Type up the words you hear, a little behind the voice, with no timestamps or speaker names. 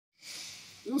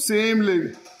Same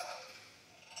leg.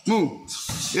 Move.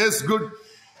 Yes, good.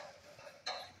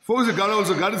 Focus the guard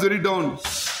also. Guard is very down.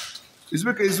 It's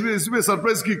a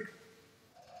surprise kick.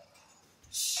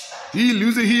 Heel.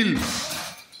 Use the heel.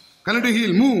 Connect the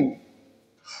heel. Move.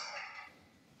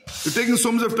 You're taking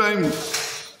so much of time.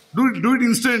 Do it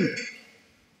instant.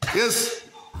 Yes.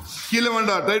 Heel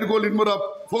Lavanda. Try to go a little more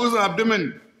up. Focus on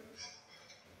abdomen.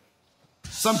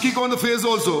 Some kick on the face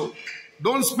also.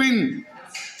 Don't spin.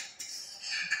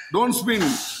 Don't spin.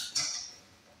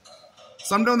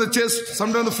 Some down the chest,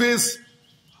 some down the face.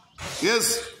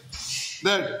 Yes.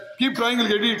 That. Keep trying, you'll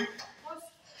get it.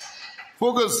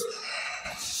 Focus.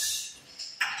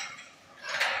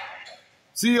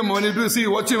 See him when you do. See,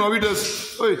 watch him how he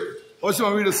does. Oi, watch him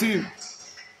how he does. See him.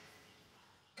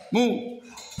 Move.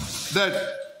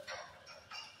 That.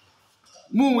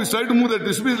 Move. We try to move that.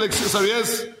 This should be like, sorry,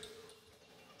 yes.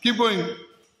 Keep going.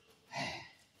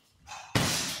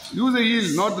 Use a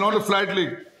heel, not a flat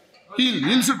leg. Heel.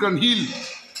 Heel should come. Heel.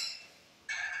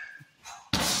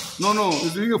 No.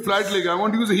 He's doing a flat leg. I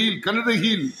want to use a heel. Connect the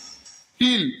heel.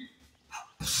 Heel.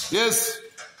 Yes.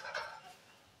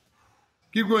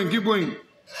 Keep going. Keep going.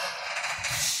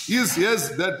 Yes.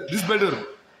 This is better.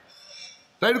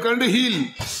 Try to connect the heel.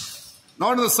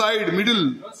 Not on the side,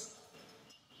 middle.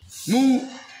 Move.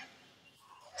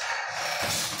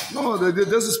 No, they're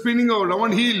just spinning out. I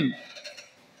want heel.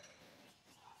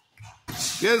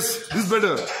 Yes, this is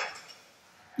better.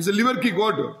 It's a liver kick,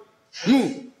 what?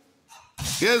 Move.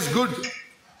 Yes, good.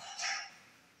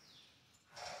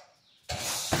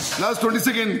 Last 20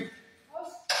 seconds.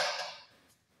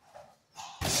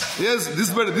 Yes, this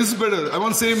is better. This is better. I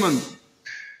want same one.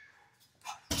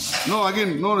 No,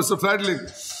 again. No, it's a flat leg.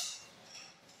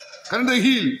 Connect the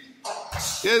heel.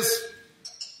 Yes.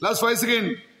 Last 5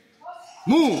 seconds.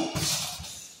 Move.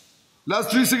 Last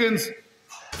 3 seconds.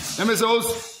 MS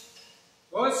house.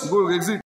 Go exit.